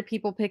 A lot of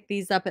people pick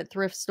these up at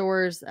thrift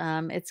stores.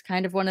 It's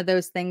kind of one of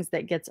those things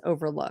that gets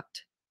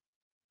overlooked.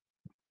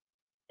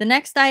 The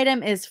next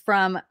item is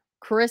from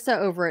Carissa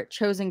over at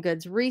Chosen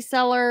Goods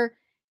Reseller.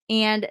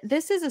 And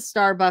this is a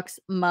Starbucks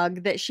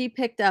mug that she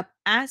picked up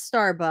at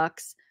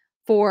Starbucks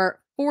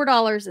for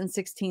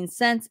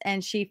 $4.16.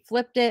 And she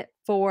flipped it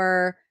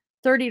for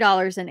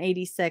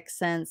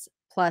 $30.86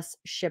 plus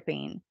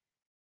shipping.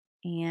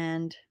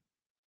 And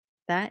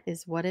that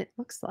is what it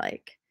looks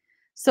like.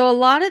 So a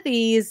lot of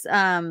these,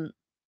 I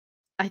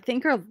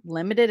think, are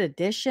limited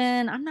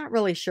edition. I'm not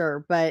really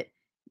sure, but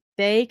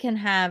they can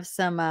have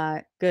some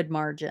good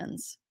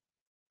margins.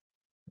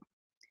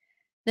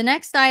 The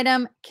next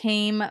item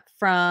came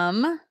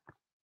from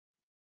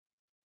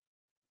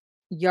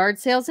Yard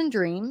Sales and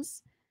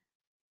Dreams,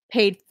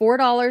 paid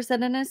 $4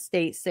 at an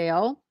estate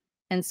sale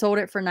and sold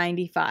it for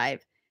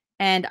 95.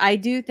 And I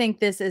do think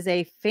this is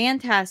a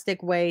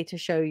fantastic way to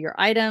show your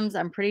items.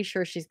 I'm pretty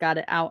sure she's got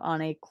it out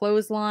on a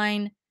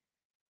clothesline.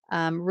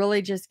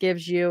 Really just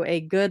gives you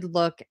a good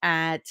look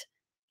at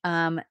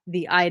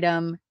the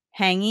item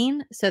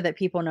hanging so that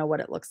people know what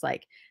it looks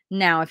like.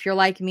 Now, if you're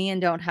like me and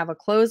don't have a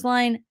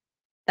clothesline,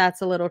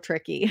 that's a little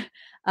tricky.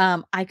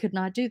 I could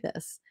not do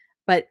this,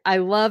 but I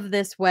love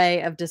this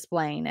way of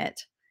displaying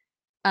it.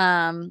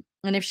 And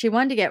if she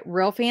wanted to get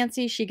real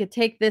fancy, she could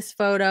take this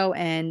photo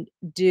and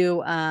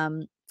do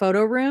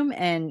photo room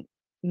and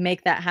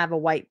make that have a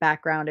white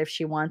background if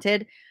she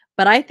wanted.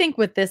 But I think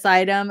with this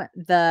item,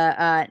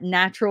 the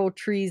natural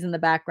trees in the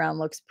background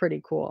looks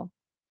pretty cool.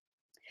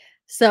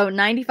 So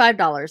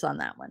 $95 on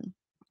that one.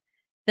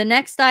 The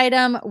next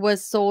item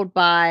was sold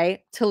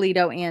by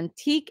Toledo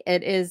Antique.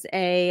 It is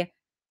a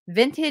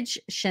vintage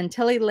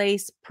Chantilly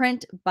lace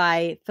print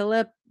by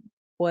Philip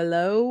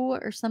Bolo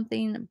or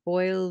something.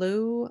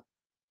 Bolo.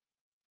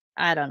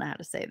 I don't know how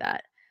to say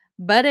that.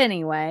 But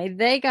anyway,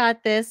 they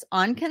got this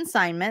on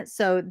consignment.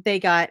 So they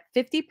got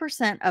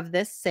 50% of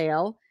this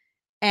sale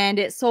and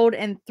it sold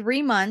in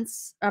 3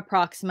 months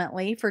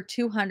approximately for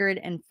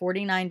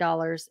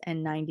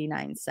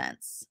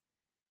 $249.99.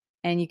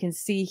 And you can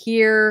see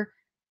here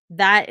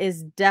that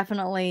is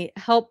definitely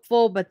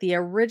helpful, but the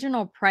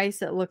original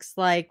price it looks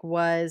like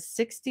was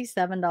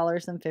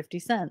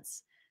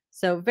 $67.50.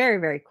 So very,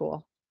 very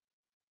cool.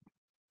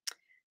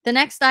 The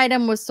next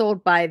item was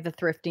sold by the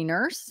Thrifty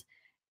Nurse,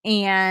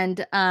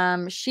 and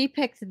she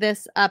picked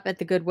this up at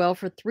the Goodwill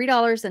for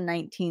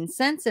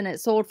 $3.19, and it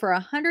sold for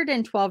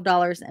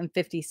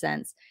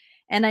 $112.50.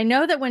 And I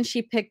know that when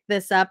she picked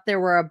this up, there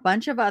were a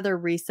bunch of other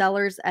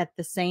resellers at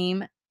the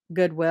same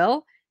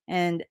Goodwill,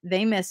 and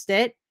they missed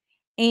it.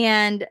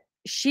 And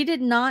she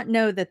did not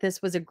know that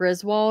this was a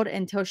Griswold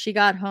until she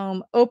got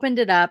home, opened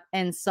it up,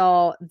 and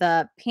saw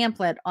the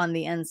pamphlet on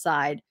the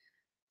inside.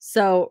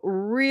 So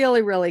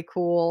really, really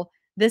cool.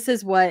 This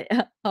is what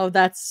oh,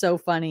 that's so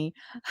funny.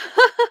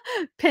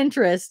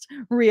 Pinterest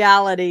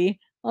reality.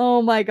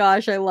 Oh my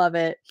gosh, I love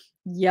it.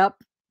 Yep.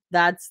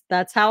 That's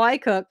how I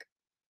cook.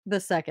 The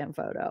second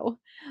photo.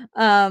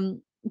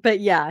 But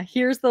yeah,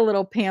 here's the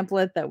little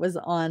pamphlet that was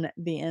on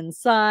the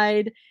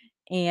inside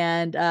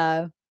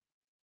and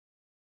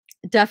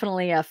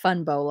definitely a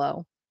fun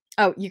bolo.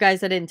 Oh, you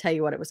guys, I didn't tell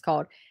you what it was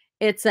called.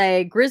 It's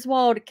a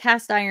Griswold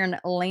cast iron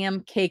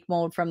lamb cake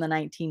mold from the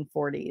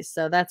 1940s.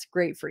 So that's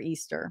great for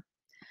Easter.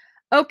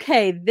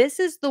 Okay,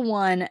 this is the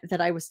one that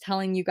I was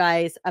telling you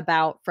guys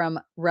about from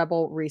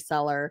Rebel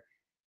Reseller.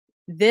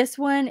 This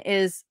one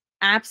is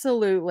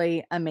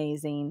absolutely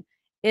amazing.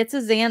 It's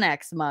a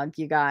Xanax mug,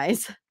 you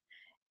guys.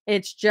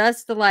 It's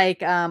just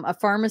like a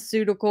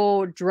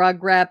pharmaceutical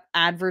drug rep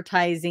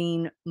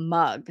advertising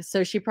mug.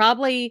 So she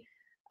probably,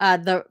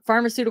 the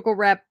pharmaceutical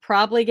rep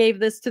probably gave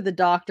this to the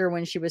doctor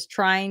when she was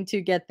trying to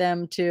get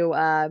them to,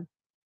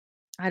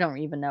 I don't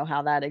even know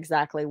how that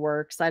exactly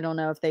works. I don't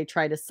know if they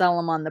try to sell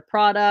them on the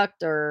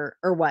product or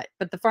what,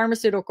 but the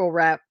pharmaceutical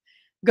rep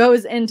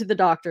goes into the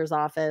doctor's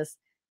office,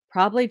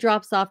 probably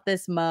drops off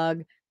this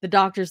mug. The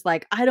doctor's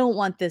like, I don't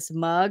want this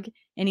mug.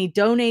 And he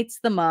donates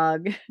the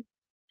mug.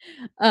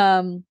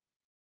 um,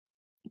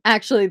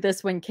 Actually,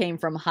 this one came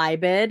from High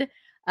Bid.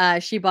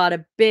 She bought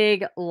a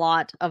big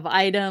lot of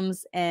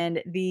items,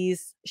 and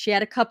she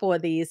had a couple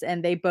of these,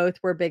 and they both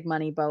were big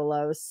money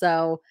bolos.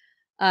 So,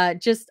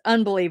 just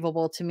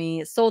unbelievable to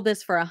me. Sold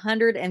this for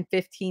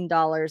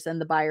 $115,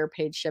 and the buyer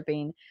paid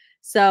shipping.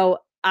 So,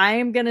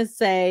 I'm gonna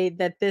say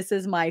that this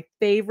is my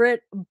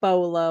favorite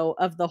bolo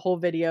of the whole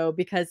video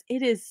because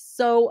it is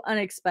so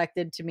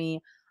unexpected to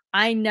me.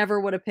 I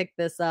never would have picked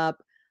this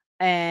up,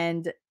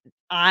 and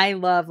I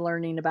love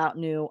learning about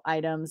new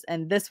items,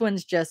 and this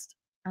one's just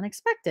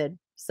unexpected.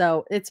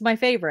 So it's my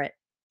favorite.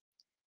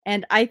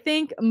 And I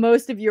think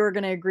most of you are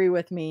going to agree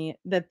with me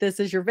that this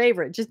is your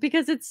favorite just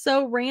because it's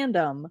so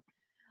random.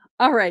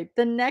 All right.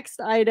 The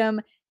next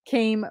item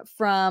came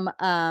from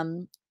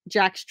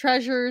Jack's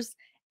Treasures,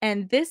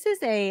 and this is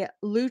a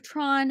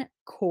Lutron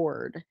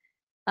cord.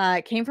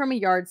 It came from a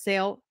yard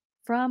sale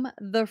from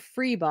the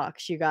free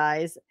box, you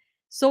guys.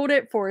 Sold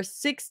it for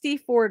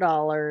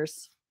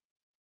 $64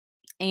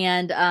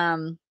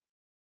 and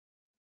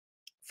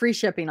free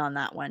shipping on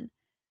that one.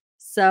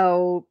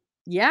 So,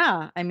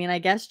 yeah, I mean, I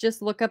guess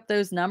just look up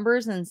those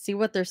numbers and see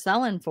what they're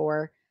selling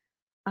for.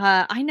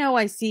 I know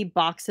I see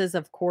boxes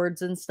of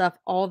cords and stuff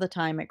all the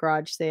time at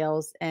garage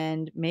sales,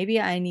 and maybe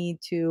I need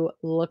to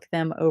look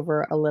them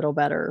over a little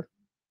better.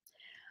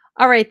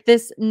 All right,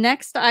 this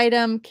next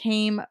item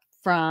came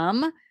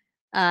from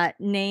Na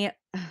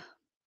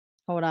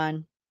hold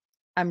on.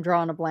 I'm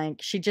drawing a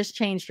blank. She just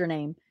changed her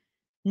name.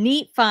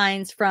 Neat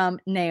finds from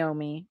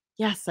Naomi.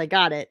 Yes, I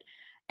got it.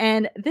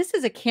 And this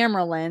is a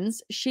camera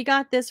lens. She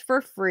got this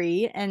for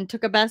free and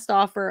took a best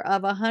offer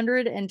of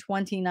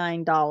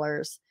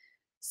 $129.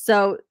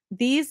 So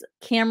these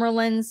camera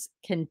lens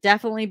can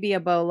definitely be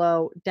a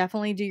bolo.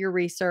 Definitely do your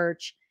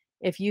research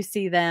if you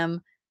see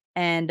them.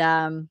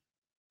 And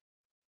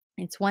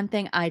it's one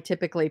thing I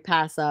typically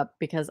pass up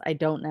because I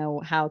don't know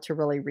how to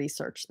really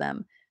research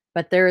them.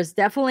 But there is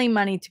definitely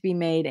money to be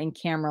made in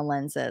camera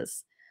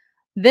lenses.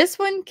 This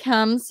one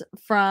comes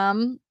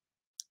from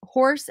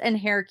Horse and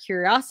Hair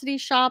Curiosity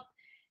Shop.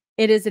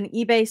 It is an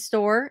eBay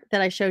store that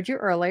I showed you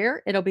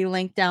earlier. It'll be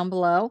linked down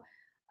below.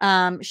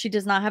 She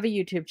does not have a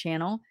YouTube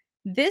channel.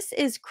 This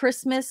is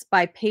Christmas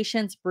by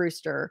Patience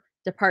Brewster,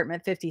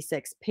 Department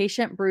 56.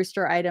 Patient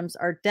Brewster items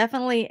are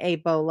definitely a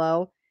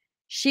bolo.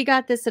 She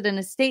got this at an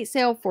estate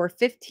sale for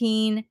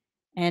 $15.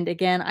 And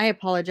again, I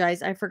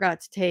apologize. I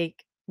forgot to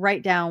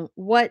write down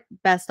what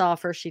best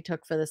offer she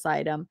took for this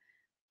item.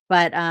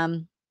 But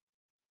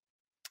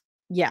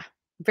yeah,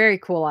 very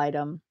cool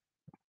item.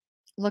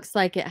 Looks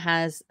like it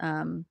has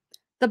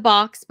the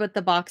box, but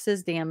the box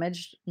is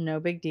damaged. No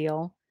big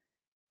deal.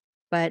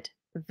 But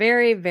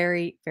very,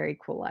 very, very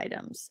cool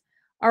items.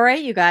 All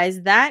right, you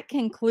guys, that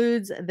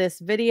concludes this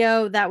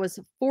video. That was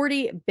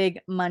 40 big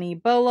money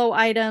bolo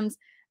items.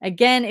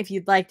 Again, if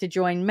you'd like to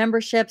join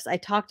memberships, I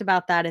talked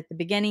about that at the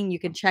beginning. You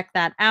can check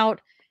that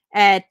out.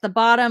 At the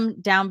bottom,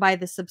 down by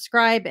the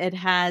subscribe, it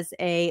has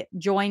a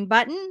join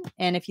button.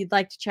 And if you'd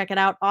like to check it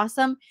out,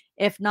 awesome.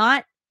 If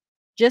not,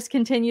 just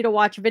continue to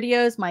watch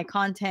videos. My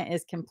content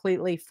is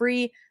completely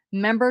free.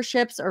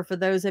 Memberships are for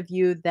those of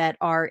you that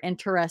are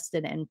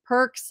interested in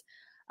perks.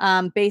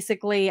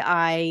 Basically,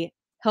 I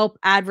help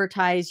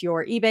advertise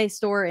your eBay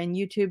store and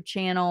YouTube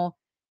channel,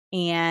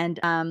 and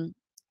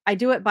I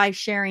do it by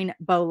sharing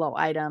bolo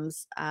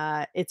items.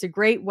 It's a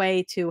great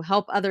way to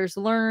help others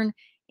learn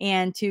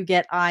and to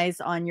get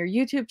eyes on your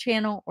YouTube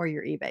channel or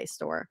your eBay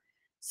store.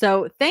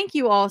 So thank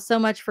you all so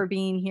much for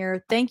being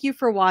here. Thank you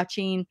for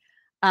watching.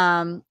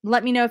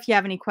 Let me know if you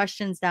have any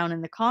questions down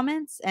in the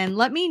comments, and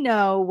let me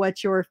know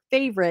what your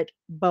favorite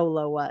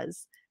bolo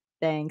was.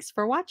 Thanks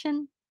for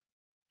watching.